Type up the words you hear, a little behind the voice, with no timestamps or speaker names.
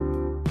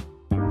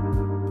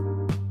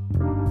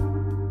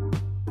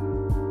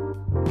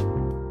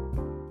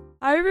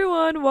Hi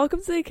everyone,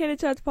 welcome to the Candid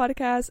Chats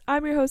podcast.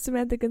 I'm your host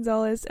Samantha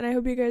Gonzalez, and I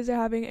hope you guys are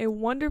having a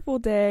wonderful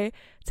day.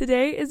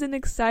 Today is an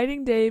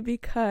exciting day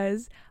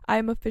because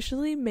I'm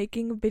officially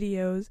making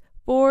videos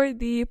for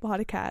the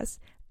podcast,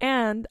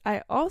 and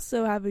I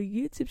also have a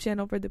YouTube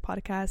channel for the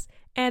podcast,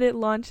 and it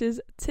launches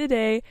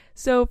today.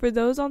 So for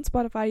those on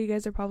Spotify, you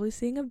guys are probably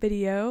seeing a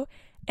video,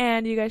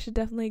 and you guys should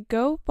definitely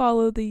go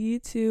follow the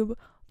YouTube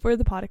for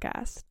the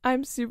podcast.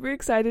 I'm super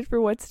excited for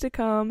what's to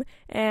come,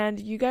 and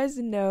you guys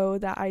know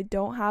that I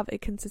don't have a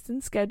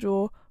consistent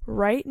schedule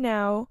right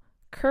now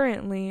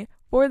currently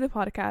for the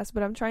podcast,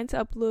 but I'm trying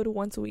to upload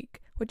once a week,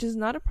 which is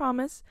not a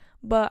promise,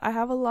 but I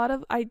have a lot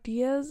of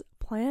ideas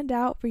planned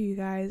out for you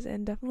guys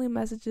and definitely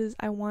messages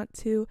I want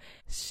to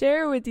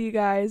share with you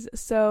guys,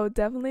 so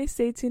definitely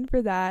stay tuned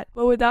for that.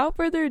 But without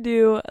further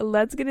ado,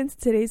 let's get into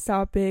today's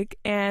topic.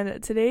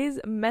 And today's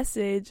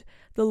message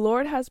the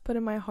Lord has put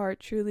in my heart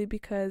truly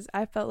because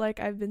I felt like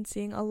I've been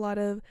seeing a lot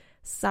of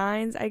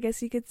signs, I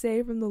guess you could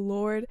say, from the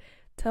Lord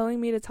telling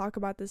me to talk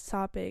about this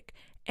topic.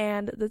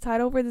 And the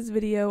title for this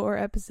video or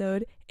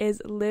episode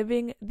is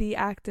Living the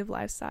Active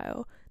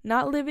Lifestyle.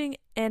 Not living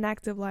an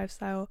active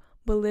lifestyle,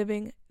 but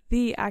living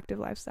the active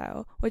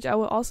lifestyle, which I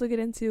will also get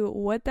into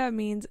what that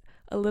means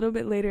a little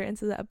bit later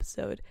into the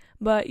episode.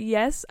 But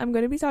yes, I'm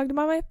going to be talking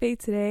about my faith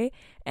today.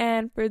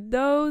 And for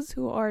those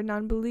who are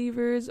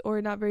non-believers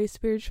or not very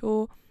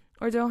spiritual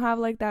or don't have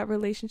like that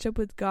relationship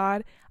with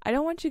God, I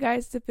don't want you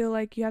guys to feel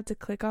like you have to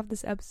click off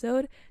this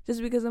episode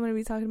just because I'm going to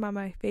be talking about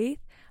my faith.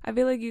 I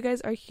feel like you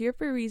guys are here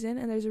for a reason,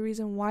 and there's a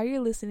reason why you're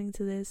listening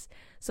to this.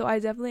 So I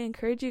definitely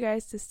encourage you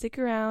guys to stick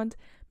around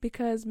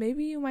because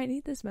maybe you might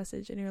need this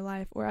message in your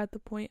life or at the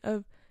point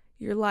of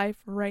your life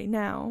right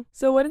now.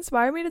 So what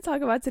inspired me to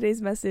talk about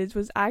today's message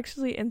was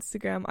actually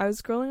Instagram. I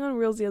was scrolling on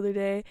Reels the other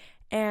day,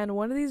 and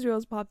one of these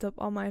Reels popped up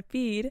on my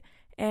feed,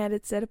 and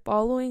it said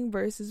following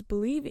versus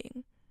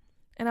believing.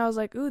 And I was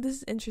like, ooh, this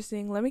is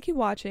interesting. Let me keep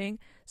watching.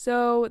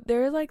 So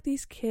there are like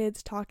these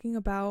kids talking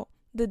about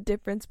the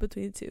difference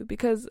between the two,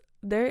 because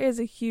there is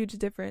a huge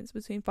difference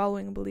between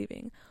following and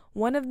believing.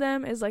 One of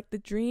them is like the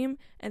dream,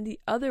 and the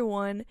other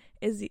one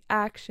is the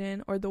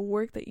action or the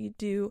work that you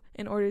do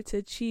in order to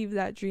achieve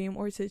that dream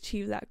or to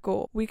achieve that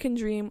goal. We can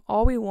dream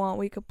all we want,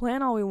 we can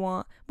plan all we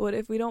want, but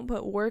if we don't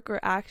put work or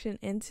action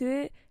into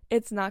it,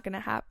 it's not going to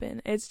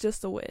happen. It's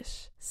just a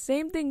wish.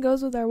 Same thing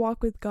goes with our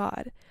walk with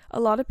God. A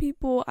lot of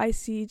people I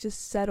see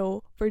just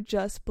settle for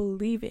just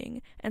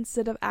believing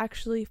instead of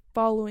actually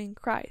following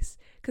Christ,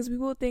 because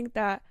people think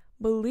that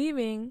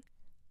believing,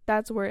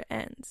 that's where it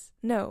ends.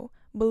 No,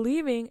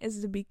 believing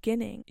is the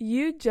beginning.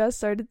 You just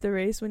started the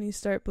race when you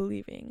start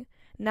believing.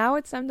 Now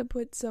it's time to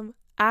put some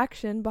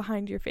action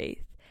behind your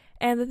faith.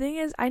 And the thing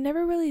is, I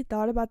never really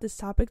thought about this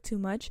topic too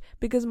much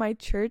because my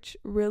church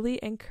really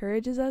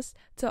encourages us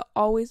to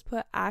always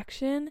put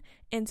action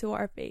into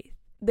our faith.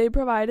 They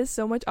provide us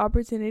so much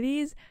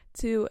opportunities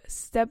to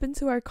step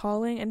into our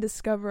calling and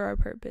discover our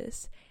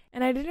purpose.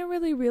 And I didn't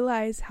really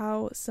realize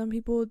how some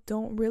people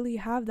don't really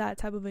have that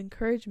type of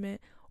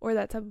encouragement or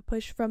that type of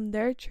push from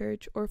their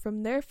church or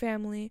from their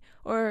family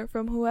or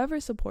from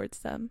whoever supports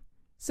them.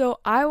 So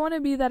I want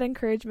to be that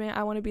encouragement.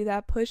 I want to be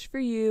that push for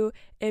you.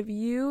 If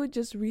you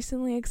just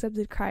recently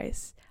accepted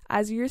Christ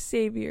as your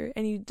savior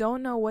and you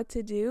don't know what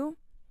to do,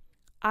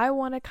 I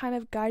want to kind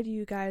of guide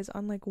you guys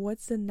on like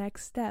what's the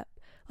next step.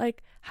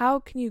 Like, how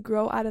can you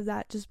grow out of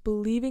that just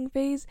believing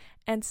phase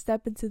and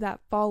step into that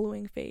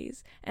following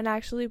phase and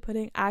actually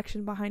putting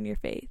action behind your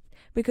faith?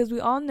 Because we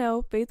all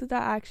know faith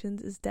without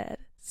actions is dead.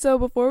 So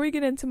before we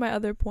get into my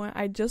other point,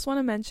 I just want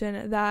to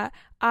mention that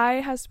I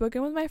have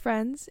spoken with my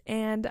friends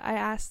and I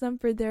asked them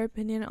for their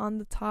opinion on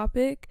the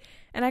topic,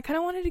 and I kind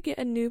of wanted to get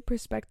a new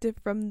perspective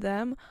from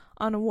them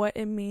on what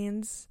it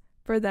means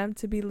for them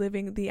to be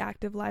living the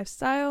active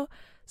lifestyle.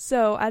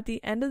 So at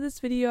the end of this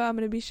video, I'm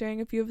going to be sharing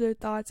a few of their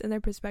thoughts and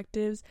their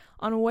perspectives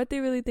on what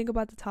they really think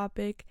about the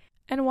topic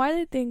and why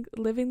they think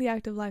living the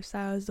active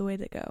lifestyle is the way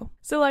to go.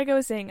 So like I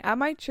was saying, at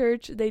my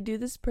church, they do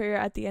this prayer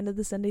at the end of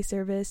the Sunday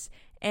service,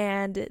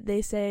 and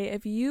they say,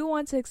 if you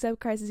want to accept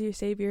Christ as your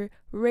Savior,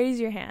 raise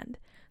your hand.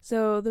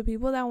 So the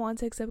people that want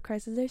to accept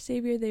Christ as their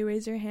Savior, they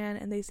raise their hand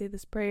and they say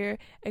this prayer,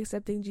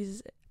 accepting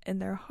Jesus in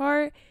their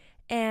heart.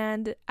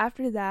 And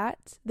after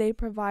that, they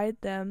provide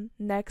them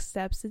next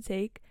steps to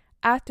take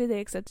after they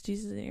accept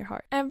Jesus in your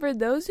heart. And for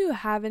those who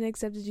haven't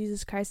accepted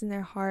Jesus Christ in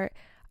their heart,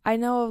 I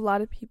know a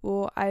lot of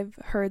people I've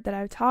heard that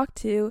I've talked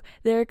to,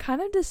 they're kind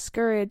of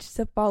discouraged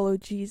to follow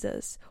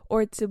Jesus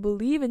or to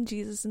believe in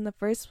Jesus in the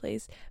first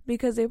place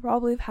because they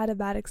probably have had a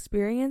bad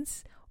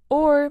experience,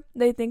 or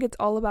they think it's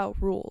all about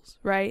rules,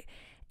 right?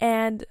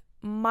 And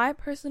my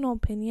personal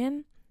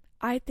opinion,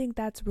 I think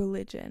that's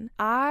religion.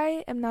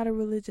 I am not a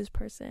religious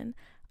person.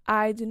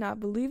 I do not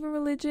believe in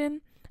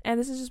religion. And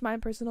this is just my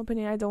personal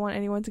opinion. I don't want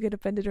anyone to get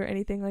offended or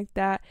anything like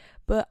that.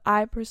 But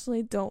I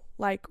personally don't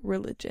like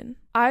religion.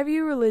 I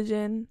view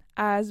religion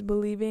as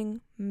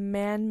believing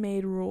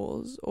man-made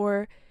rules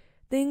or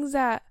things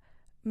that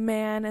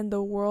man and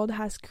the world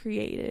has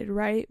created,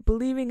 right?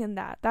 Believing in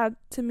that. That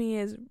to me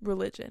is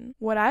religion.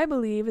 What I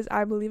believe is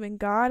I believe in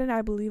God and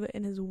I believe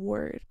in his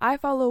word. I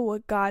follow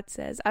what God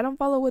says. I don't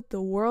follow what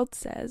the world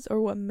says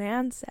or what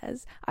man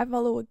says. I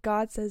follow what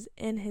God says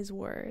in his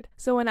word.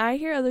 So when I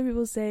hear other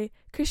people say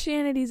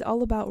Christianity is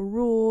all about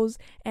rules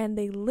and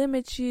they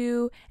limit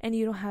you and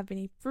you don't have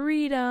any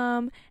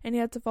freedom and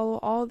you have to follow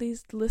all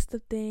these list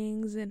of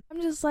things, and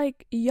I'm just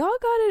like, y'all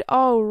got it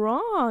all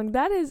wrong.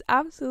 That is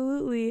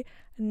absolutely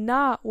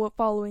not what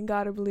following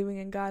God or believing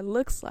in God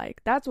looks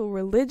like. That's what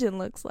religion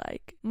looks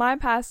like. My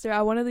pastor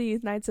at one of the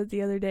youth nights said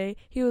the other day,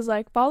 he was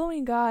like,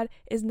 following God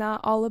is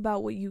not all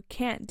about what you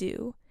can't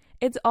do.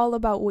 It's all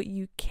about what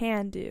you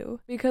can do.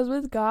 Because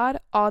with God,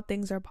 all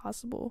things are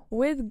possible.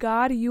 With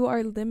God, you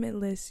are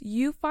limitless.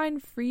 You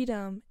find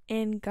freedom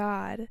in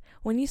God.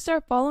 When you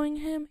start following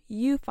him,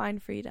 you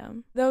find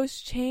freedom.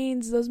 Those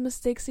chains, those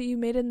mistakes that you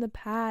made in the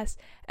past,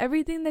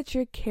 everything that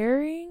you're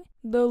carrying,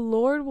 the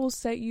Lord will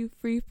set you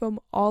free from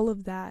all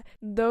of that.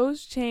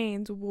 Those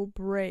chains will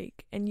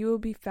break and you will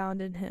be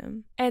found in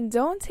him. And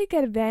don't take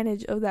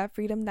advantage of that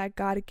freedom that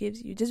God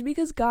gives you. Just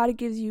because God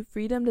gives you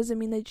freedom doesn't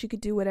mean that you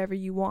could do whatever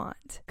you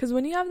want. Because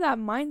when you have that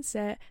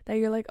mindset that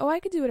you're like, oh,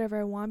 I could do whatever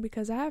I want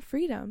because I have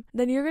freedom,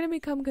 then you're going to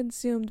become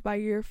consumed by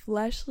your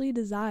fleshly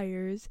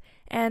desires,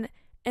 and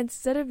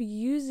instead of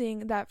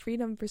using that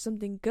freedom for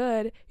something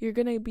good, you're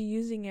going to be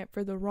using it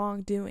for the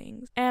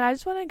wrongdoings. And I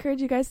just want to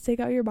encourage you guys to take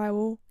out your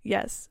Bible.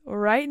 Yes,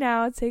 right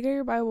now, take out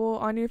your Bible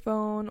on your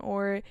phone,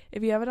 or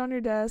if you have it on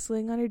your desk,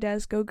 laying on your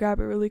desk, go grab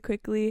it really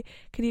quickly.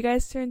 Could you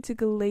guys turn to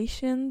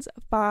Galatians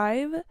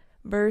 5,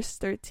 verse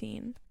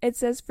 13? It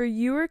says, "For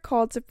you are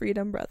called to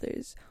freedom,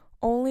 brothers.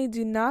 Only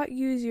do not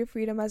use your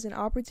freedom as an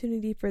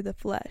opportunity for the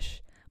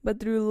flesh, but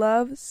through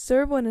love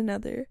serve one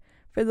another.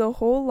 For the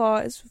whole law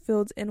is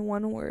fulfilled in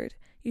one word.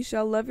 You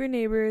shall love your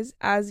neighbors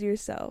as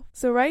yourself."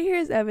 So right here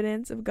is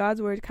evidence of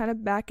God's word kind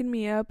of backing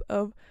me up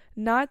of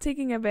not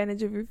taking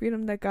advantage of your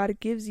freedom that God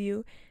gives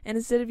you, and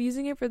instead of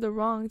using it for the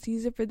wrong, to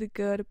use it for the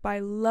good by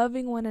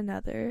loving one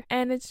another.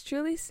 And it's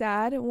truly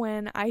sad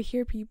when I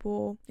hear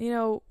people,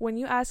 when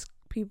you ask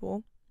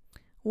people,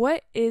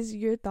 what is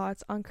your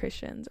thoughts on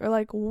Christians? Or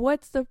like,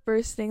 what's the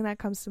first thing that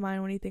comes to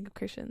mind when you think of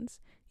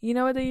Christians? You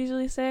know what they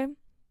usually say?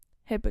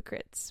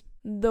 Hypocrites.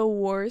 The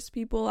worst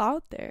people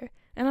out there.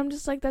 And I'm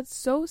just like, that's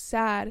so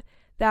sad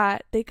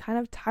that they kind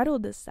of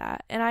titled this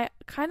that. And I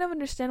kind of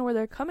understand where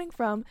they're coming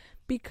from,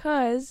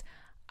 because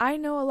I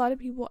know a lot of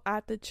people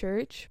at the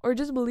church, or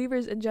just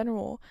believers in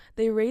general,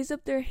 they raise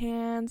up their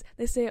hands,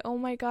 they say, oh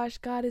my gosh,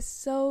 God is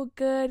so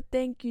good,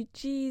 thank you,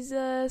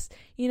 Jesus.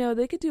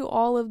 They could do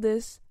all of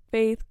this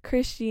faith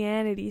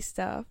Christianity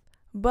stuff,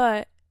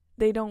 but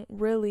they don't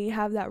really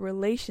have that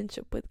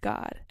relationship with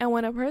God. And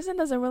when a person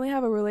doesn't really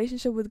have a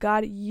relationship with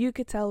God, you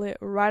could tell it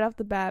right off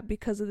the bat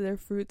because of their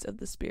fruits of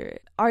the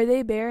Spirit. Are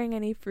they bearing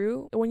any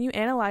fruit? When you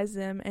analyze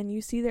them and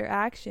you see their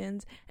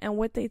actions and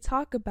what they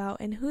talk about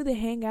and who they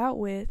hang out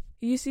with,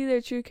 you see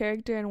their true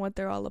character and what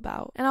they're all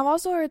about. And I've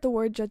also heard the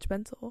word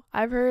judgmental.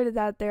 I've heard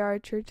that there are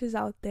churches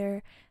out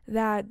there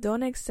that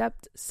don't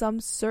accept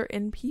some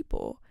certain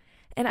people.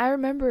 And I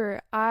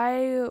remember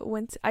I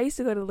used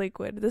to go to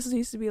Lakewood. This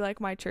used to be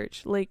like my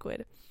church,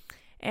 Lakewood.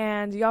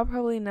 And y'all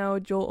probably know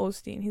Joel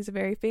Osteen. He's a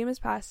very famous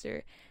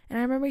pastor. And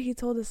I remember he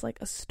told us like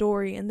a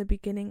story in the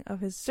beginning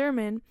of his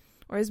sermon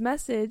or his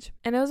message.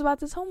 And it was about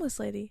this homeless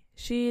lady.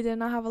 She did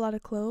not have a lot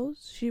of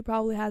clothes. She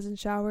probably hasn't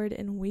showered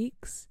in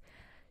weeks.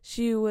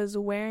 She was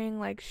wearing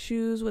like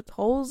shoes with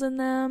holes in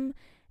them.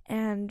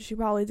 And she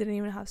probably didn't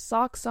even have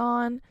socks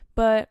on.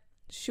 But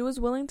she was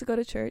willing to go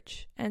to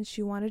church, and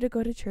she wanted to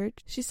go to church.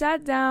 She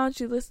sat down,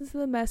 she listened to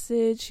the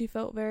message, she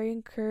felt very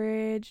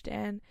encouraged,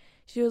 and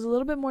she was a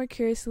little bit more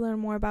curious to learn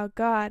more about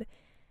God.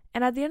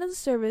 And at the end of the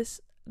service,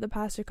 the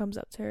pastor comes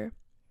up to her,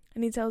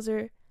 and he tells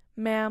her,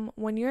 "Ma'am,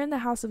 when you're in the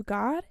house of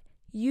God,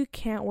 you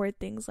can't wear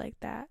things like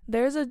that.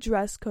 There's a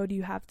dress code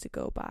you have to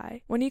go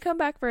by. When you come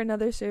back for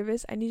another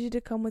service, I need you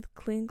to come with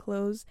clean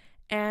clothes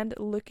and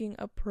looking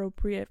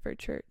appropriate for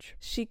church."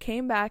 She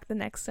came back the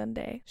next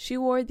Sunday. She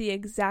wore the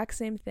exact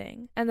same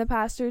thing, and the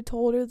pastor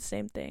told her the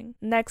same thing.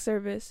 Next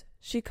service,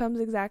 she comes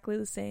exactly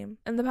the same.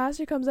 And the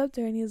pastor comes up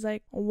to her and he's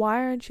like,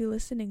 "Why aren't you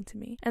listening to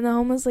me?" And the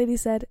homeless lady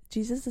said,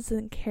 "Jesus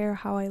doesn't care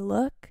how I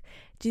look.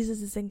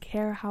 Jesus doesn't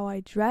care how I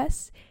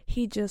dress.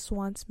 He just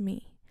wants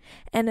me.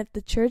 And if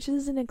the church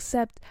doesn't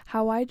accept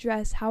how I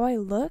dress, how I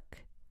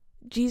look,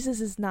 Jesus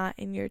is not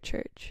in your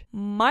church."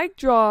 Mic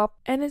drop.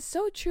 And it's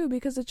so true,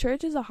 because the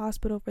church is a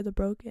hospital for the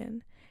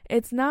broken.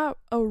 It's not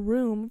a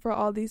room for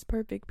all these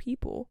perfect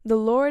people. The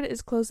Lord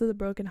is close to the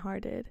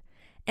brokenhearted.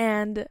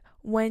 And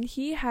when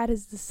he had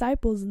his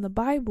disciples in the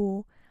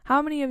Bible,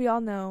 how many of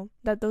y'all know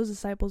that those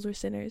disciples were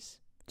sinners?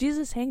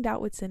 Jesus hanged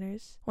out with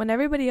sinners. When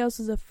everybody else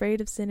was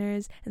afraid of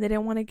sinners and they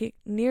didn't want to get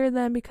near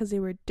them because they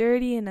were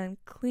dirty and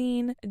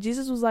unclean,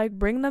 Jesus was like,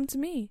 "Bring them to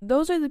me.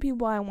 Those are the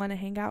people I want to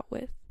hang out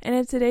with." And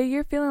if today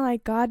you're feeling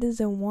like God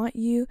doesn't want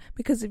you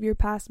because of your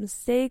past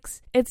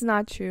mistakes, it's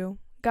not true.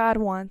 God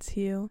wants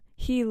you.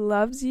 He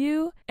loves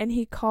you, and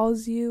he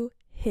calls you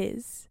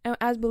His. And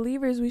as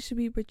believers, we should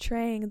be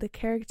portraying the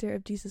character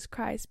of Jesus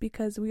Christ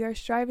because we are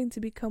striving to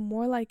become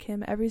more like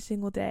Him every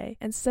single day.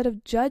 Instead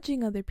of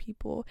judging other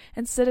people,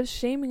 instead of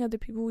shaming other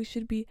people, we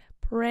should be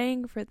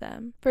praying for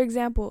them. For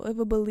example, if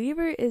a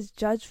believer is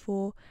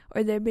judgeful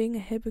or they're being a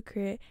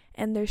hypocrite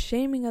and they're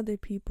shaming other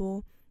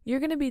people, you're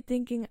going to be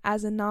thinking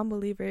as a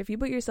non-believer, if you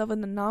put yourself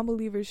in the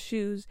non-believer's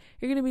shoes,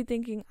 you're going to be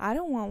thinking, I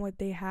don't want what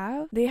they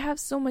have. They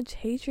have so much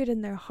hatred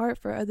in their heart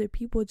for other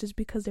people just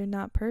because they're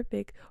not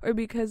perfect or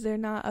because they're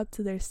not up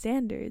to their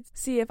standards.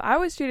 See, if I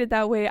was treated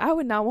that way, I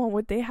would not want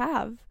what they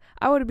have.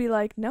 I would be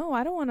like, no,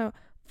 I don't want to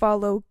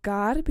follow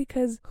God,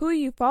 because who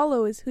you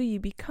follow is who you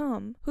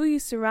become. Who you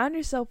surround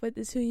yourself with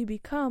is who you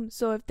become.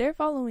 So if they're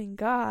following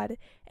God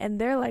and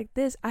they're like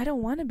this, I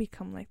don't want to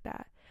become like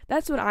that.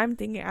 That's what I'm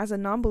thinking as a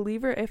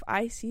non-believer if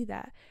I see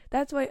that.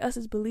 That's why us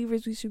as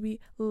believers, we should be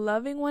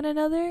loving one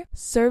another,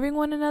 serving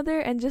one another,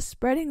 and just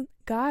spreading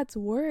God's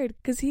word,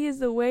 because He is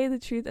the way, the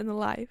truth, and the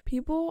life.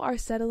 People are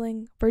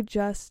settling for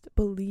just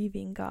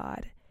believing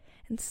God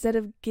instead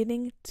of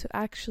getting to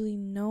actually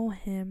know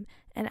Him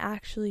and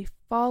actually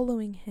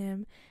following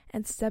Him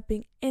and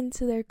stepping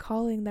into their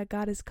calling that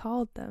God has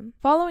called them.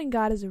 Following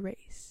God is a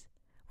race.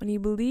 When you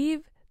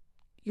believe,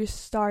 you're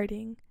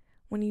starting.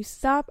 When you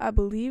stop at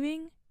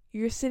believing,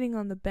 you're sitting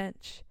on the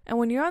bench. And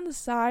when you're on the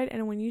side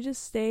and when you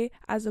just stay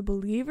as a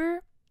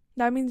believer,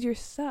 that means you're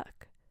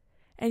stuck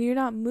and you're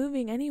not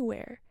moving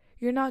anywhere.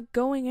 You're not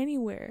going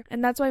anywhere.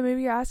 And that's why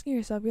maybe you're asking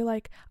yourself, you're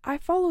like, I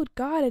followed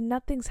God and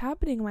nothing's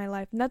happening in my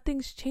life.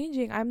 Nothing's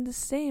changing. I'm the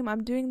same.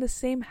 I'm doing the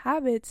same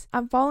habits.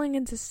 I'm falling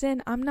into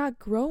sin. I'm not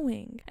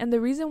growing. And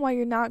the reason why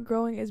you're not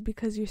growing is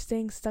because you're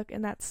staying stuck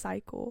in that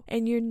cycle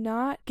and you're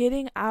not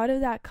getting out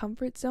of that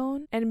comfort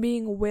zone and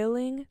being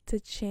willing to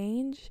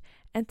change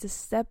and to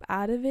step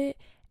out of it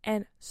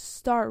and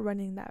start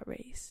running that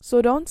race.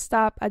 So don't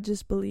stop at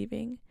just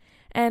believing.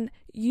 And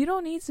you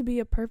don't need to be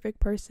a perfect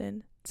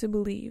person to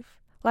believe.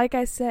 Like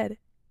I said,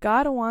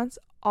 God wants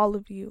all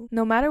of you.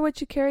 No matter what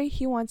you carry,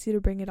 He wants you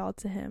to bring it all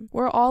to Him.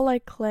 We're all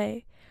like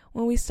clay.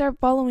 When we start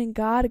following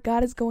God,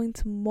 God is going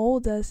to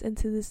mold us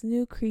into this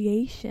new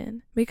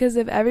creation. Because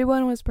if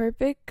everyone was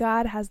perfect,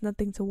 God has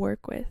nothing to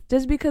work with.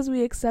 Just because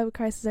we accept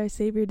Christ as our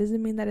Savior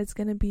doesn't mean that it's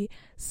going to be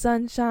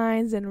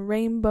sunshines and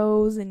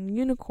rainbows and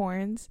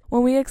unicorns.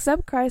 When we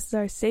accept Christ as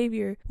our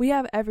Savior, we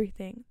have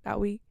everything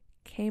that we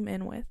came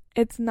in with.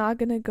 It's not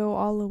going to go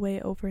all the way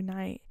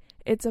overnight.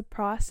 It's a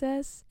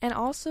process, and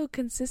also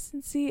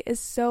consistency is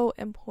so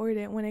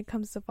important when it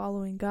comes to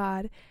following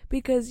God,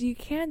 because you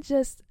can't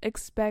just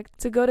expect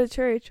to go to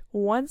church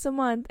once a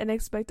month and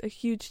expect a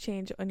huge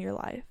change on your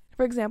life.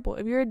 For example,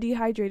 if you're a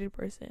dehydrated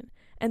person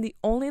and the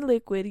only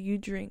liquid you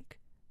drink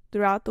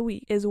throughout the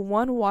week is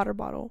one water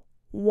bottle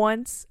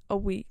once a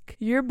week,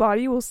 your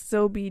body will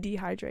still be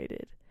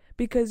dehydrated.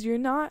 Because you're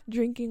not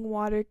drinking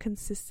water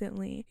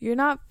consistently. You're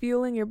not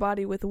fueling your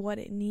body with what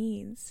it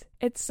needs.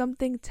 It's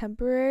something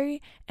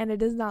temporary and it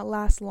does not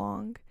last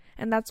long.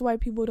 And that's why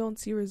people don't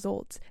see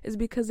results, is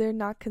because they're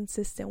not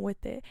consistent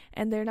with it.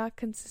 And they're not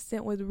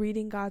consistent with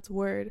reading God's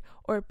word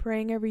or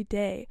praying every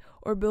day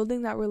or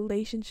building that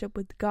relationship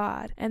with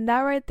God. And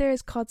that right there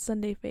is called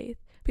Sunday faith.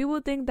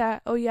 People think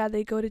that, oh yeah,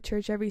 they go to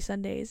church every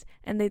Sundays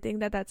and they think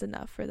that that's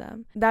enough for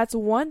them. That's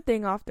one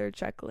thing off their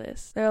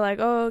checklist. They're like,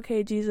 oh,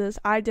 okay, Jesus,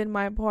 I did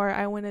my part.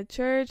 I went to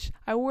church,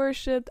 I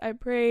worshiped, I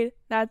prayed,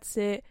 that's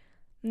it.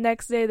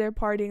 Next day they're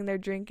partying, they're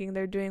drinking,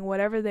 they're doing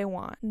whatever they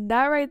want.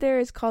 That right there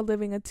is called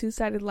living a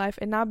two-sided life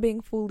and not being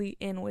fully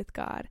in with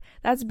God.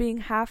 That's being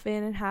half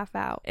in and half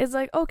out. It's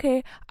like,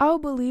 okay, I'll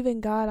believe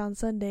in God on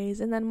Sundays,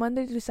 and then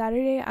Monday through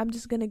Saturday, I'm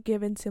just going to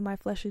give into my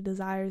fleshly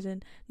desires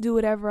and do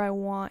whatever I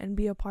want and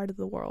be a part of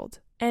the world.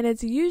 And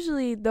it's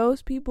usually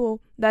those people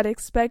that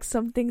expect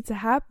something to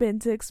happen,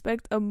 to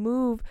expect a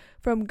move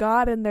from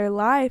God in their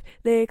life.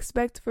 They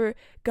expect for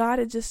God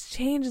to just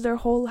change their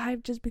whole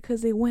life just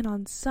because they went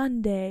on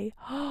Sunday.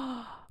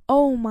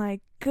 Oh my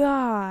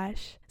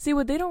gosh. See,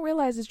 what they don't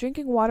realize is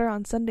drinking water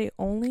on Sunday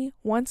only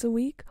once a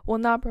week will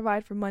not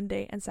provide for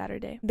Monday and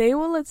Saturday. They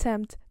will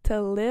attempt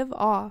to live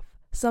off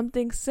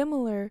something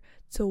similar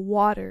to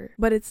water,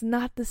 but it's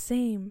not the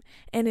same,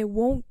 and it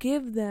won't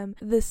give them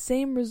the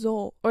same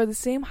result or the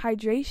same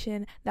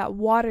hydration that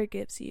water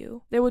gives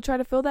you. They will try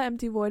to fill that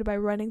empty void by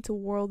running to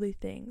worldly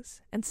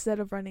things instead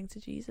of running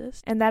to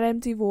Jesus. And that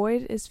empty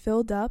void is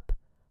filled up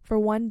for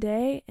one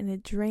day and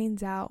it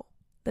drains out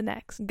the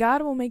next.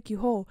 God will make you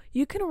whole.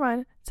 You can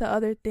run to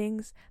other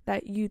things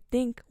that you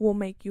think will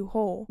make you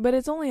whole, but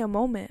it's only a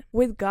moment.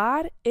 With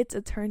God, it's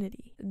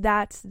eternity.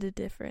 That's the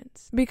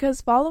difference.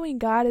 Because following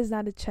God is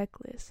not a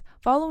checklist.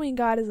 Following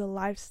God is a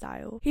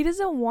lifestyle. He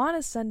doesn't want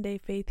a Sunday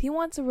faith. He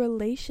wants a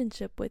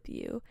relationship with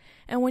you.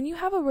 And when you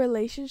have a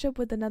relationship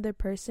with another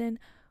person,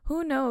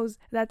 who knows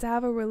that to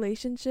have a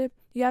relationship,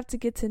 you have to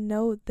get to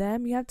know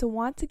them. You have to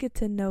want to get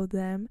to know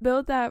them,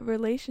 build that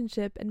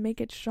relationship and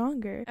make it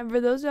stronger. And for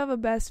those who have a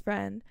best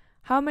friend,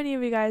 How many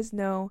of you guys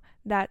know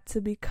that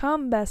to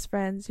become best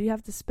friends, you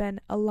have to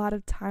spend a lot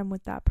of time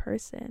with that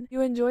person?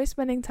 You enjoy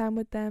spending time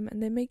with them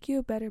and they make you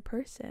a better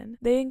person.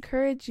 They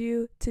encourage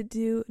you to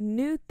do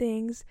new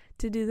things,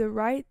 to do the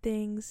right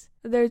things.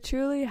 They're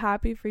truly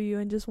happy for you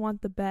and just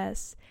want the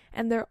best.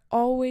 And they're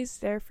always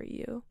there for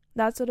you.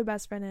 That's what a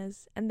best friend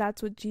is. And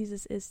that's what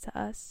Jesus is to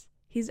us.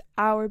 He's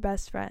our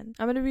best friend.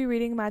 I'm going to be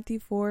reading Matthew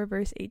 4,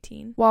 verse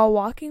 18. While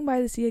walking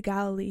by the Sea of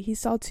Galilee, he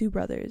saw two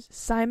brothers,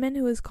 Simon,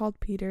 who is called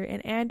Peter,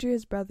 and Andrew,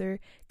 his brother,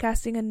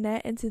 casting a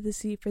net into the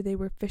sea, for they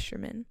were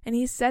fishermen. And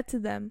he said to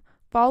them,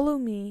 "Follow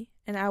me,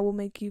 and I will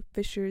make you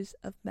fishers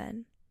of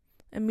men."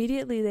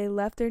 Immediately they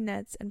left their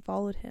nets and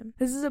followed him.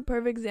 This is a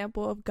perfect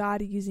example of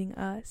God using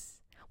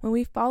us. When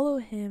we follow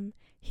him,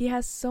 he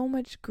has so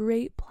much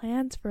great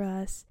plans for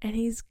us, and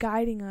he's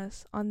guiding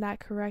us on that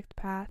correct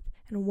path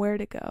and where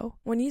to go.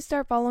 When you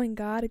start following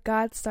God,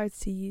 God starts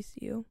to use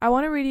you. I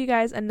want to read you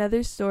guys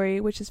another story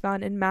which is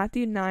found in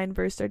Matthew 9,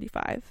 verse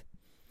 35.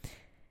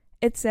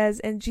 It says,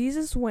 "And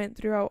Jesus went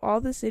throughout all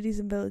the cities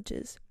and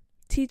villages,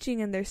 teaching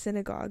in their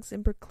synagogues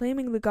and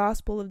proclaiming the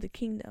gospel of the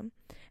kingdom,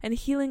 and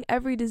healing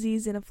every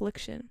disease and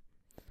affliction.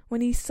 When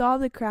he saw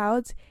the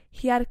crowds,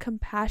 he had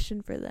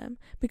compassion for them,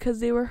 because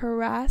they were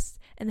harassed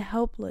and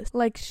helpless,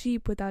 like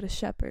sheep without a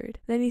shepherd.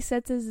 Then he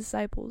said to his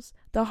disciples,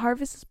 'The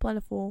harvest is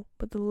plentiful,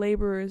 but the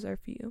laborers are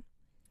few.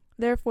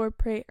 Therefore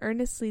pray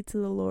earnestly to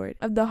the Lord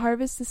of the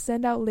harvest to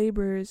send out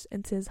laborers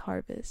into his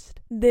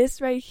harvest.'"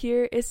 This right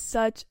here is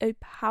such a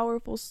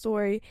powerful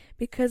story,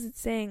 because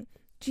it's saying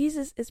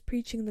Jesus is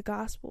preaching the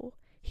gospel.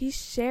 He's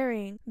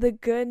sharing the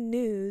good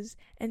news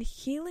and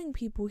healing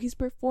people. He's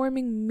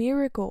performing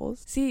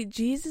miracles. See,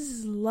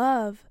 Jesus'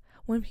 love,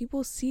 when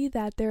people see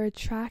that, they're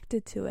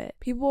attracted to it.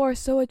 People are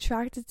so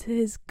attracted to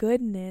his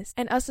goodness.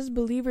 And us as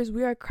believers,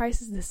 we are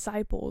Christ's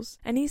disciples.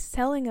 And he's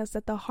telling us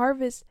that the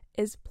harvest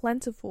is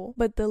plentiful,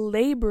 but the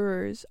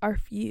laborers are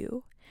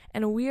few.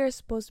 And we are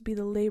supposed to be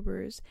the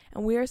laborers,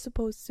 and we are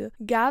supposed to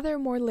gather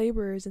more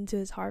laborers into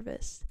his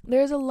harvest.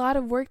 There's a lot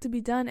of work to be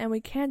done, and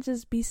we can't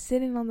just be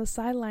sitting on the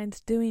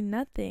sidelines doing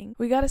nothing.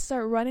 We got to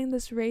start running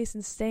this race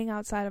and staying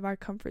outside of our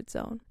comfort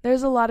zone.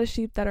 There's a lot of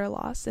sheep that are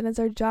lost, and it's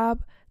our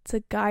job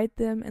to guide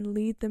them and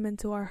lead them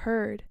into our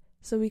herd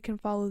so we can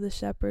follow the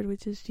shepherd,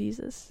 which is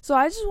Jesus. So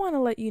I just want to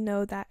let you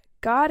know that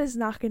God is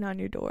knocking on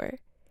your door.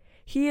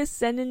 He is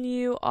sending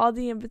you all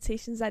the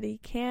invitations that he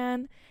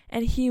can,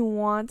 and he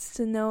wants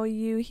to know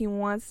you. He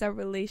wants that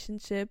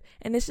relationship,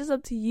 and it's just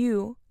up to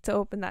you to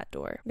open that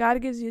door.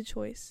 God gives you a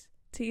choice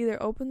to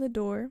either open the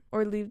door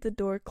or leave the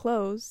door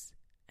closed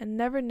and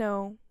never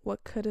know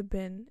what could have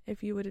been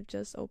if you would have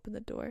just opened the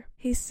door.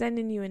 He's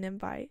sending you an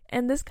invite.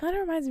 And this kind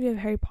of reminds me of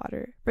Harry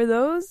Potter. For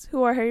those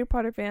who are Harry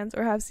Potter fans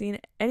or have seen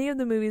any of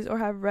the movies or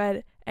have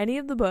read any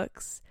of the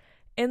books,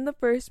 in the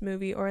first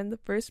movie or in the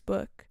first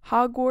book,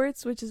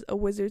 Hogwarts, which is a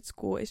wizard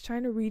school, is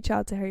trying to reach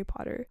out to Harry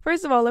Potter.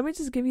 First of all, let me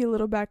just give you a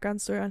little background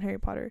story on Harry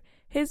Potter.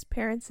 His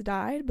parents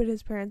died, but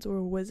his parents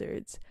were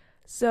wizards.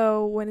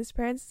 So when his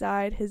parents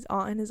died, his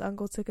aunt and his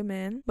uncle took him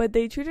in, but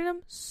they treated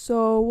him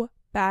so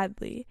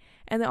badly.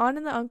 And the aunt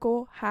and the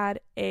uncle had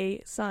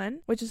a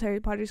son, which is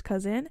Harry Potter's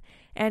cousin,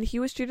 and he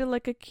was treated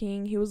like a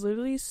king. He was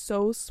literally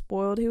so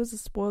spoiled. He was a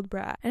spoiled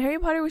brat. And Harry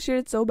Potter was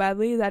treated so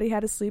badly that he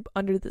had to sleep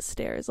under the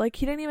stairs. Like,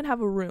 he didn't even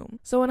have a room.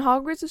 So when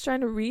Hogwarts was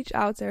trying to reach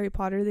out to Harry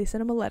Potter, they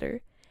sent him a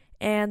letter.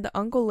 And the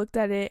uncle looked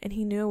at it and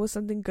he knew it was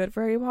something good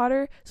for Harry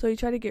Potter, so he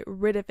tried to get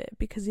rid of it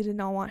because he did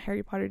not want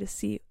Harry Potter to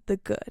see the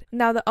good.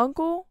 Now, the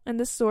uncle in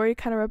this story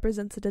kind of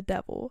represents the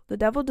devil. The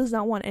devil does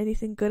not want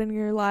anything good in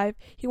your life.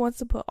 He wants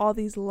to put all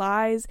these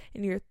lies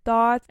in your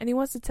thoughts, and he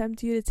wants to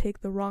tempt you to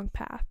take the wrong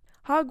path.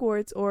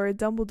 Hogwarts, or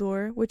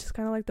Dumbledore, which is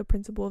kind of like the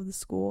principal of the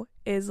school,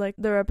 is like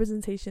the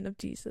representation of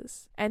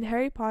Jesus. And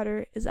Harry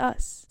Potter is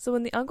us. So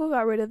when the uncle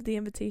got rid of the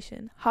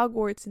invitation,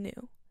 Hogwarts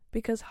knew,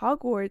 because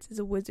Hogwarts is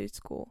a wizard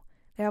school.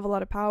 They have a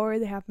lot of power,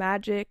 they have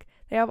magic,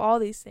 they have all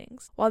these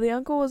things. While the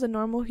uncle was a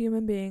normal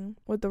human being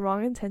with the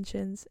wrong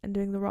intentions and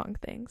doing the wrong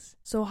things.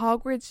 So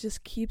Hogwarts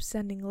just keeps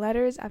sending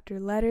letters after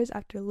letters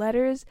after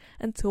letters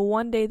until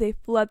one day they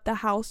flood the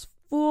house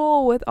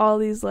full with all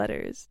these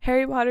letters.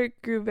 Harry Potter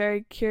grew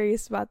very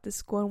curious about this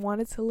school and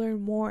wanted to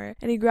learn more.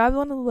 And he grabbed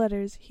one of the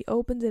letters, he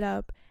opened it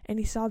up, and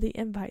he saw the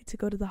invite to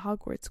go to the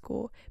Hogwarts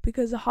school,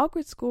 because the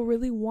Hogwarts school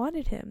really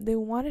wanted him. They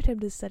wanted him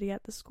to study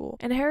at the school.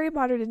 And Harry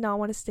Potter did not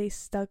want to stay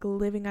stuck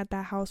living at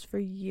that house for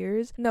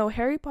years. No,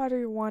 Harry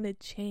Potter wanted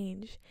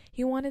change.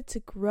 He wanted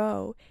to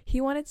grow.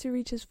 He wanted to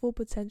reach his full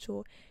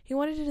potential. He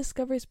wanted to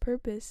discover his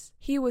purpose.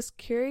 He was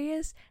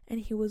curious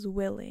and he was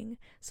willing.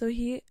 So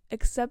he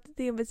accepted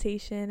the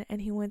invitation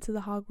and he went to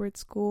the Hogwarts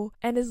school,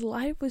 and his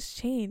life was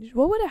changed.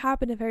 What would have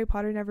happened if Harry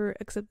Potter never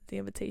accepted the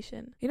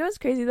invitation? You know what's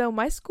crazy though?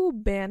 My school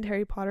banned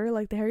Harry Potter,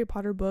 like the Harry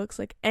Potter books,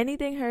 like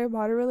anything Harry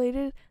Potter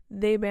related,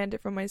 they banned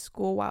it from my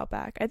school a while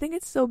back. I think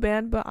it's still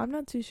banned, but I'm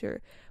not too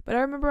sure. But I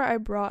remember I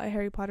brought a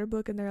Harry Potter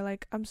book and they're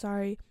like, I'm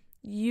sorry,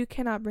 you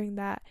cannot bring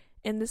that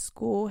in the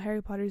school.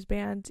 Harry Potter's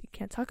banned. You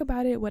can't talk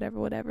about it,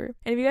 whatever.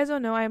 And if you guys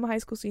don't know, I am a high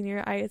school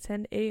senior. I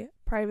attend a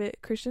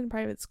Christian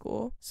private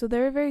school. So they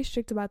were very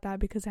strict about that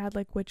because it had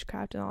like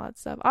witchcraft and all that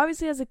stuff.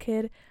 Obviously, as a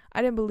kid,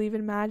 I didn't believe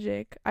in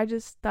magic. I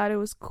just thought it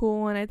was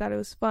cool and I thought it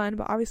was fun,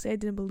 but obviously I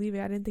didn't believe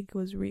it. I didn't think it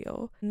was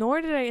real.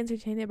 Nor did I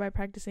entertain it by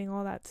practicing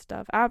all that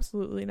stuff.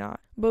 Absolutely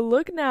not. But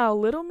look now,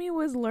 little me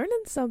was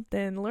learning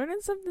something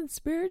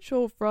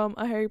spiritual from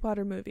a Harry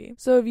Potter movie.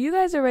 So if you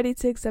guys are ready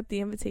to accept the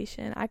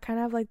invitation, I kind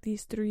of have like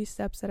these 3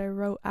 steps that I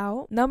wrote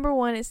out. Number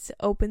 1 is to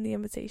open the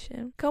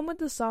invitation. Come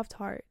with a soft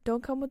heart.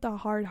 Don't come with a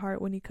hard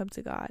heart when you come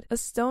to God. A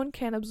stone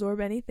can't absorb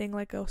anything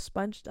like a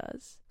sponge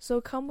does.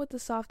 So come with a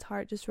soft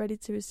heart, just ready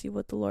to receive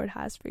what the Lord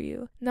has for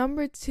you.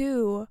 Number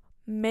 2,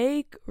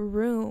 make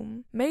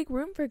room. Make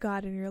room for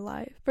God in your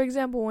life. For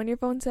example, when your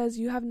phone says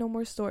you have no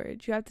more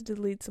storage, you have to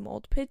delete some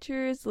old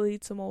pictures,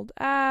 delete some old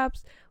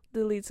apps,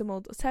 delete some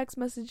old text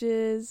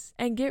messages,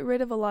 and get rid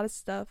of a lot of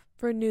stuff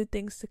for new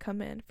things to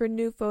come in, for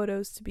new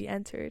photos to be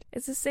entered.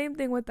 It's the same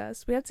thing with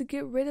us. We have to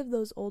get rid of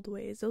those old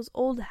ways, those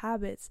old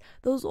habits,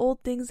 those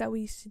old things that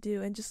we used to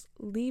do, and just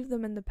leave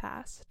them in the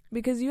past.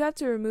 Because you have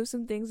to remove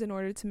some things in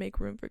order to make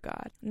room for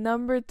God.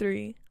 Number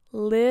 3,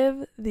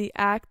 live the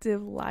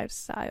active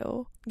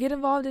lifestyle. Get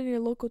involved in your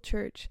local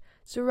church.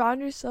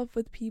 Surround yourself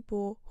with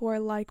people who are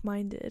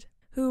like-minded,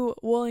 who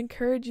will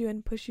encourage you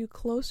and push you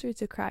closer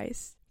to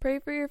Christ. Pray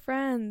for your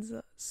friends.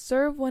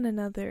 Serve one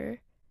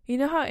another. You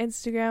know how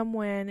Instagram,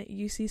 when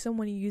you see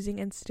someone using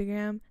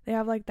Instagram, they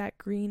have like that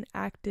green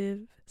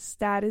active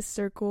status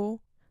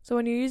circle. So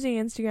when you're using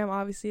Instagram,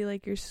 obviously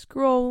like you're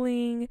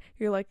scrolling,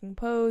 you're liking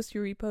posts,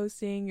 you're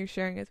reposting, you're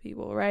sharing with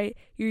people, right?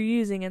 You're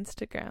using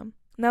Instagram.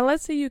 Now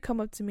let's say you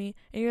come up to me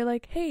and you're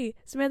like, hey,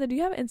 Samantha, do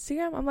you have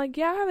Instagram? I'm like,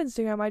 yeah, I have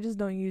Instagram. I just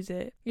don't use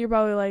it. You're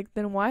probably like,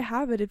 then why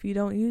have it if you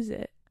don't use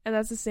it? And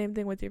that's the same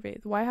thing with your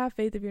faith. Why have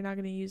faith if you're not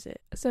going to use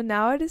it? So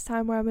now it is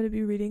time where I'm going to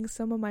be reading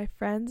some of my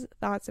friends'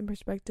 thoughts and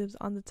perspectives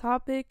on the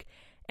topic.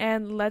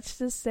 And let's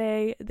just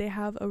say they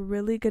have a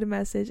really good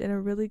message and a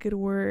really good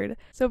word.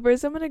 So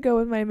first I'm going to go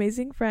with my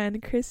amazing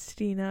friend,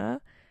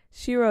 Christina.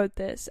 She wrote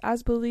this: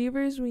 as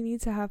believers, we need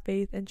to have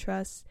faith and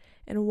trust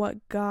in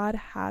what God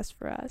has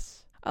for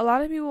us. A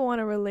lot of people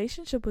want a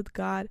relationship with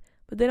God,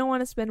 but they don't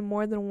want to spend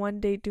more than one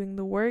day doing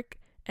the work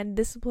and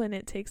discipline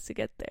it takes to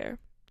get there.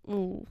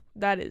 Ooh,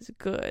 that is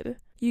good.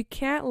 You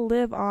can't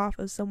live off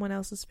of someone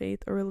else's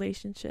faith or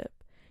relationship.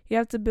 You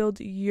have to build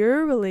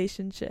your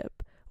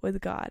relationship with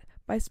God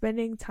by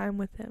spending time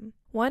with Him.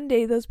 One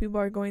day those people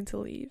are going to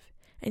leave,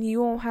 and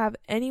you won't have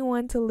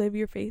anyone to live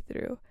your faith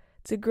through.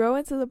 To grow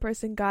into the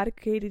person God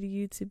created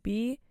you to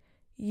be,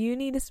 you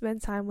need to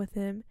spend time with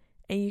Him,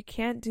 and you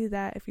can't do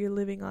that if you're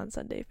living on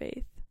Sunday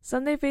faith.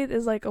 Sunday faith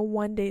is like a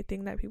one-day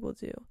thing that people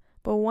do,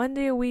 but one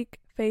day a week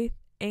faith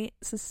ain't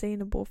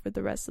sustainable for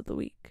the rest of the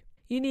week.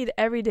 You need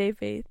everyday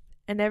faith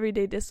and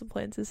everyday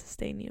discipline to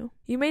sustain you.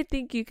 You may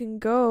think you can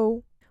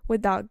go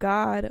without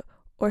God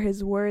or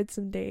His word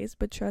some days,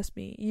 but trust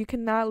me, you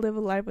cannot live a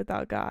life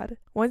without God.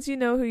 Once you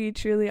know who you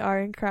truly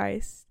are in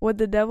Christ, what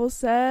the devil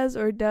says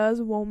or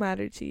does won't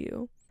matter to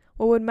you.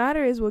 What would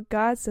matter is what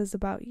God says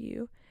about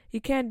you.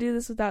 You can't do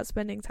this without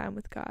spending time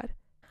with God.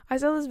 I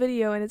saw this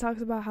video and it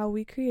talks about how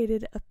we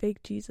created a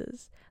fake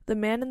Jesus. The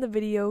man in the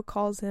video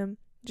calls him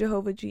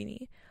Jehovah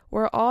Genie,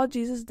 where all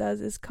Jesus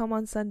does is come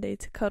on Sunday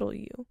to cuddle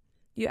you.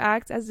 You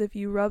act as if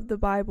you rub the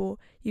Bible,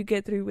 you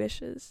get 3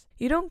 wishes.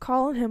 You don't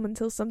call on Him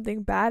until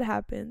something bad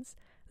happens.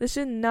 This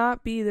should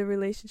not be the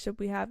relationship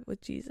we have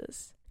with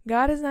Jesus.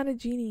 God is not a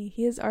genie.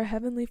 He is our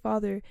Heavenly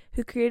Father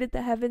who created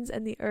the heavens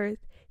and the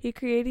earth. He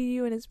created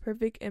you in His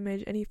perfect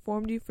image, and He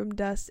formed you from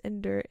dust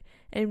and dirt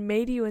and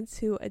made you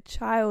into a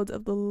child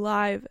of the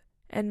live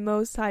and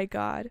Most High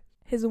God.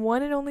 His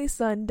one and only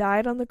Son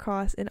died on the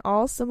cross, and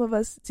all some of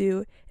us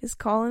do is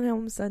call on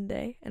Him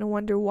Sunday and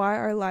wonder why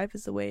our life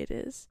is the way it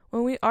is,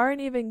 when we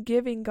aren't even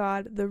giving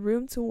God the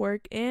room to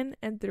work in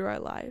and through our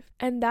life.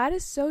 And that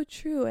is so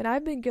true, and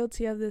I've been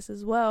guilty of this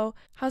as well,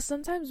 how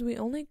sometimes we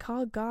only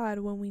call God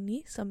when we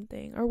need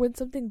something or when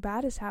something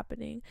bad is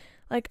happening.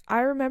 Like,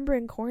 I remember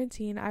in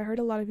quarantine, I heard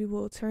a lot of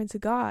people turn to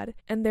God,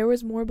 and there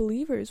was more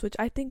believers, which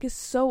I think is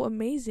so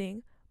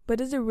amazing. But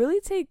does it really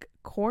take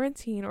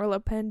quarantine or a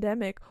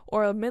pandemic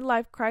or a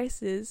midlife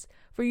crisis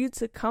for you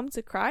to come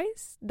to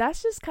Christ?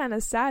 That's just kind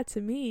of sad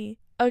to me.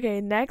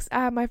 Okay, next I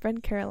have my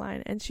friend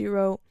Caroline, and she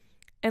wrote,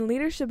 in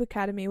Leadership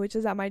Academy, which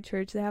is at my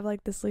church, they have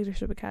like this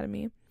Leadership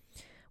Academy.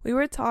 We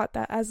were taught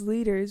that as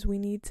leaders, we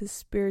need to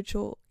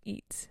spiritual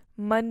eat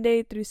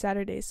Monday through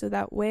Saturday, so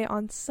that way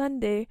on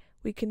Sunday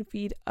we can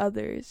feed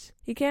others.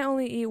 You can't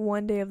only eat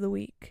one day of the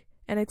week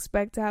and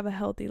expect to have a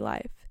healthy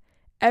life.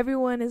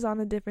 Everyone is on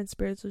a different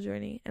spiritual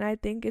journey, and I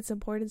think it's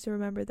important to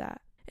remember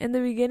that. In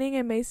the beginning,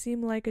 it may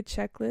seem like a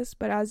checklist,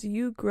 but as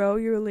you grow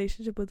your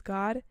relationship with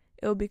God,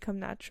 it will become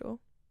natural.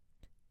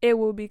 It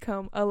will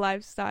become a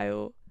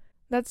lifestyle.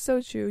 That's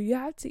so true. You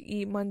have to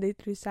eat Monday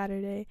through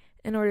Saturday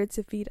in order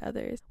to feed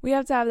others. We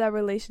have to have that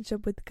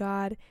relationship with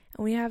God,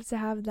 and we have to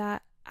have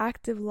that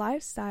active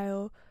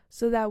lifestyle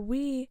so that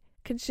we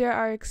can share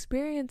our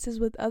experiences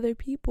with other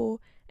people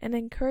and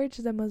encourage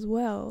them as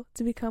well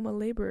to become a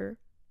laborer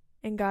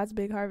in God's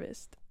big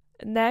harvest.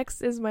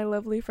 Next is my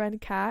lovely friend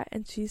Kat,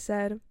 and she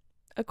said,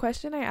 a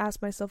question I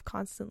ask myself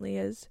constantly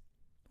is,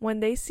 when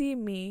they see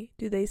me,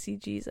 do they see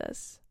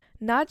Jesus?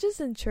 Not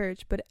just in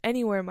church, but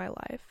anywhere in my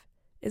life.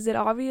 Is it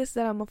obvious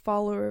that I'm a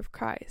follower of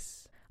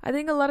Christ? I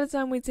think a lot of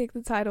time we take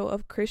the title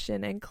of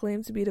Christian and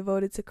claim to be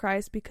devoted to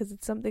Christ because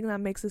it's something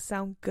that makes us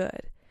sound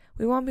good.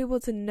 We want people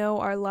to know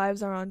our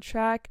lives are on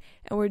track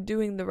and we're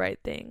doing the right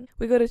thing.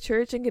 We go to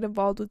church and get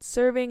involved with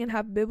serving and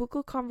have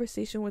biblical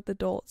conversation with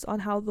adults on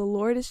how the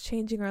Lord is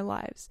changing our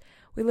lives.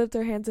 We lift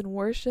our hands in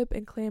worship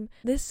and claim,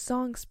 this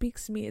song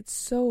speaks to me, it's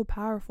so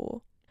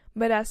powerful.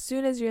 But as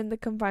soon as you're in the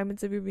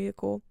confinements of your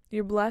vehicle,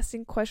 you're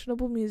blasting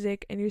questionable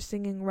music and you're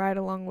singing right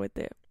along with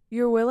it.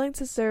 You're willing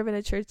to serve in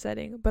a church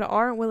setting, but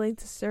aren't willing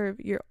to serve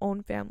your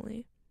own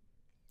family.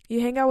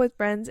 You hang out with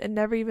friends and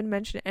never even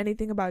mention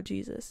anything about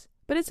Jesus.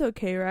 But it's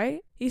okay,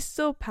 right? You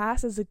still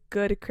pass as a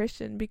good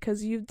Christian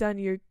because you've done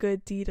your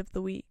good deed of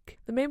the week.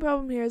 The main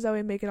problem here is that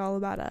we make it all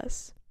about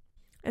us.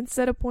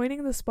 Instead of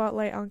pointing the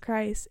spotlight on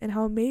Christ and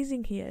how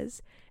amazing he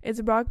is,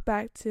 it's brought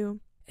back to,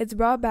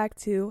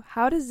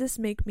 how does this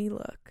make me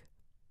look?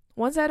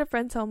 Once I had a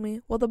friend tell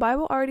me, well, the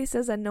Bible already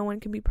says that no one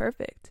can be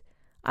perfect.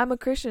 I'm a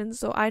Christian,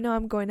 so I know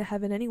I'm going to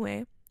heaven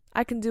anyway.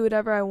 I can do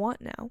whatever I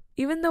want now.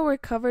 Even though we're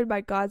covered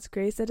by God's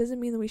grace, that doesn't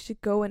mean that we should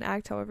go and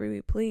act however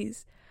we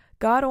please.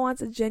 God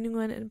wants a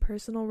genuine and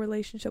personal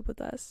relationship with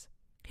us.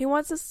 He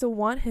wants us to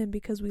want him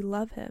because we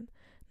love him,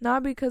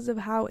 not because of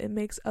how it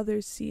makes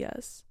others see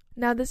us.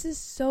 Now, this is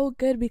so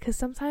good because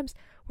sometimes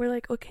we're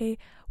like, okay,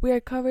 we are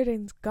covered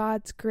in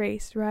God's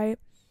grace, right?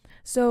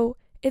 So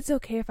it's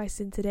okay if I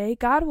sin today.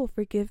 God will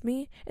forgive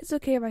me. It's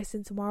okay if I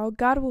sin tomorrow.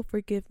 God will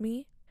forgive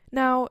me.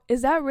 Now,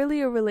 is that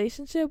really a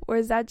relationship, or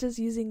is that just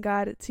using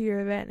God to your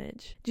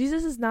advantage?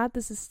 Jesus is not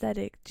this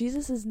aesthetic.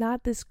 Jesus is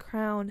not this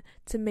crown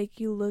to make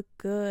you look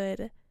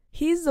good.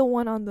 He's the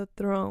one on the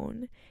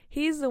throne.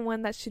 He's the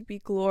one that should be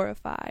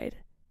glorified.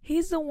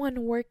 He's the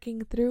one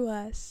working through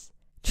us,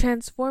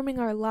 transforming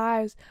our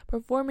lives,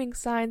 performing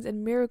signs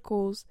and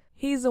miracles.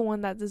 He's the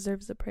one that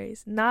deserves the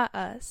praise, not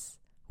us.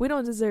 We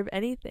don't deserve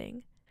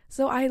anything.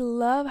 So I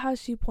love how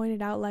she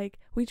pointed out, like,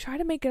 we try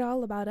to make it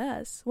all about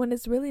us when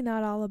it's really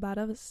not all about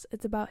us.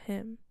 It's about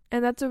him.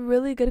 And that's a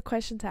really good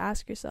question to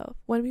ask yourself.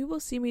 When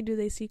people see me, do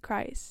they see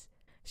Christ?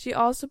 She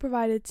also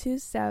provided 2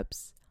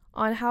 steps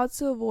on how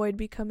to avoid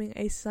becoming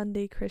a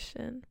Sunday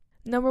Christian.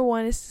 Number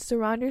 1 is to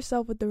surround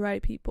yourself with the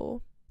right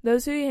people.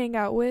 Those who you hang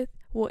out with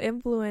will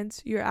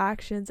influence your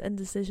actions and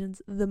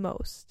decisions the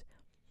most.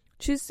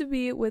 Choose to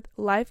be with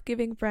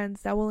life-giving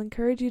friends that will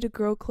encourage you to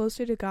grow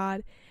closer to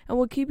God and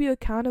will keep you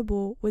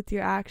accountable with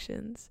your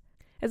actions.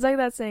 It's like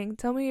that saying,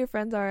 tell me who your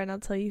friends are and I'll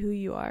tell you who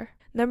you are.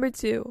 Number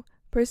 2,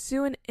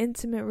 pursue an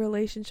intimate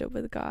relationship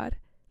with God.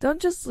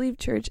 Don't just leave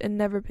church and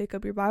never pick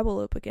up your Bible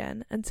up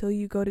again until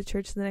you go to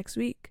church the next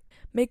week.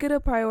 Make it a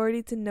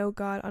priority to know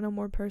God on a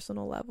more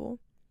personal level.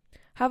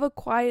 Have a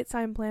quiet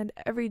time planned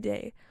every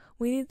day.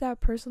 We need that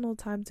personal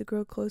time to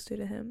grow closer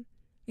to him.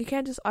 You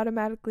can't just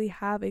automatically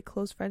have a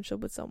close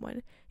friendship with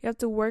someone. You have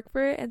to work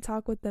for it and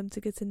talk with them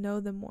to get to know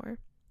them more.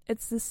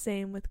 It's the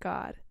same with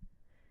God.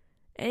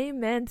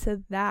 Amen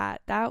to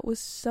that. That was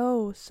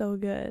so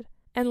good.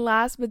 And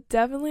last but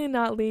definitely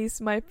not least,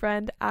 my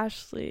friend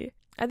Ashley.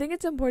 I think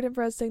it's important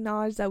for us to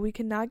acknowledge that we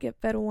cannot get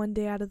fed one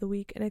day out of the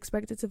week and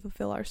expect it to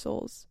fulfill our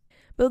souls.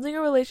 Building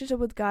a relationship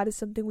with God is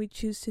something we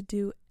choose to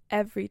do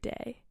every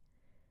day.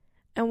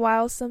 And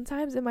while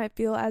sometimes it might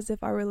feel as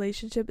if our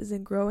relationship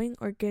isn't growing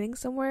or getting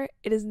somewhere,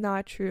 it is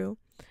not true.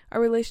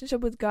 Our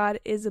relationship with God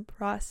is a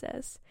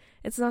process.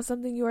 It's not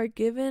something you are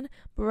given,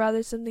 but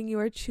rather something you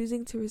are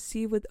choosing to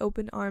receive with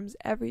open arms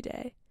every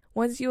day.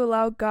 Once you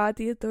allow God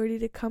the authority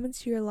to come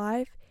into your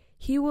life,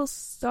 he will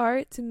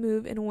start to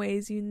move in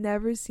ways you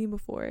never seen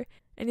before,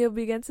 and you'll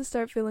begin to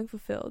start feeling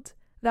fulfilled.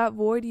 That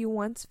void you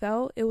once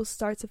felt, it will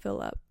start to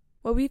fill up.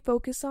 What we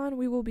focus on,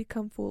 we will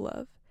become full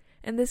of.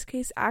 In this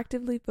case,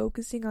 actively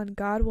focusing on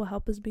God will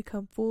help us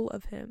become full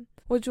of him,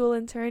 which will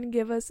in turn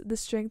give us the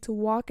strength to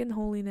walk in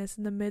holiness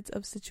in the midst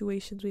of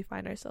situations we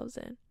find ourselves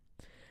in.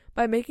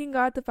 By making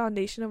God the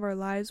foundation of our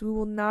lives, we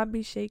will not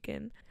be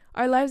shaken.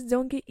 Our lives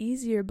don't get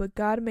easier, but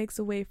God makes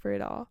a way for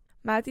it all.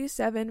 Matthew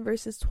 7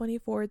 verses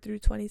 24 through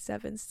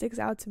 27 sticks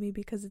out to me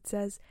because it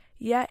says,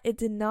 "Yet it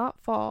did not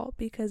fall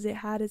because it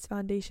had its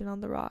foundation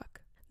on the rock."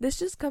 This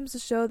just comes to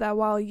show that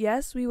while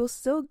yes, we will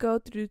still go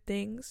through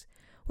things,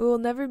 we will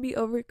never be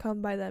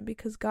overcome by them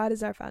because God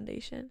is our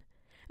foundation.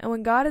 And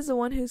when God is the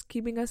one who's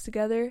keeping us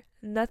together,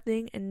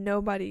 nothing and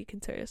nobody can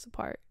tear us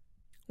apart.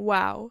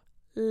 Wow.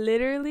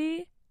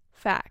 Literally,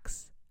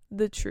 facts.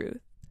 The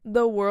truth.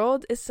 The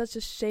world is such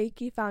a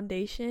shaky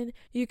foundation,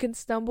 you can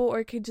stumble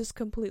or it could just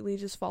completely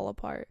just fall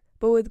apart.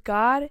 But with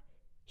God,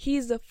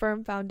 he's a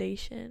firm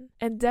foundation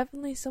and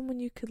definitely someone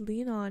you could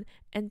lean on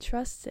and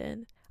trust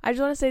in. I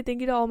just want to say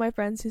thank you to all my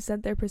friends who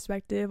sent their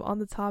perspective on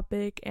the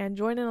topic and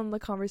joined in on the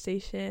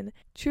conversation.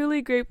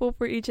 Truly grateful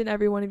for each and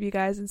every one of you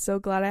guys and so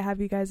glad I have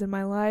you guys in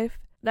my life.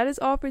 That is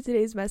all for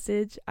today's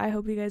message. I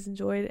hope you guys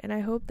enjoyed and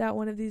I hope that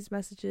one of these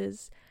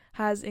messages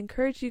has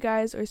encouraged you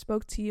guys or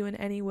spoke to you in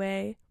any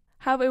way.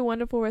 Have a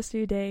wonderful rest of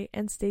your day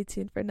and stay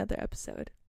tuned for another episode.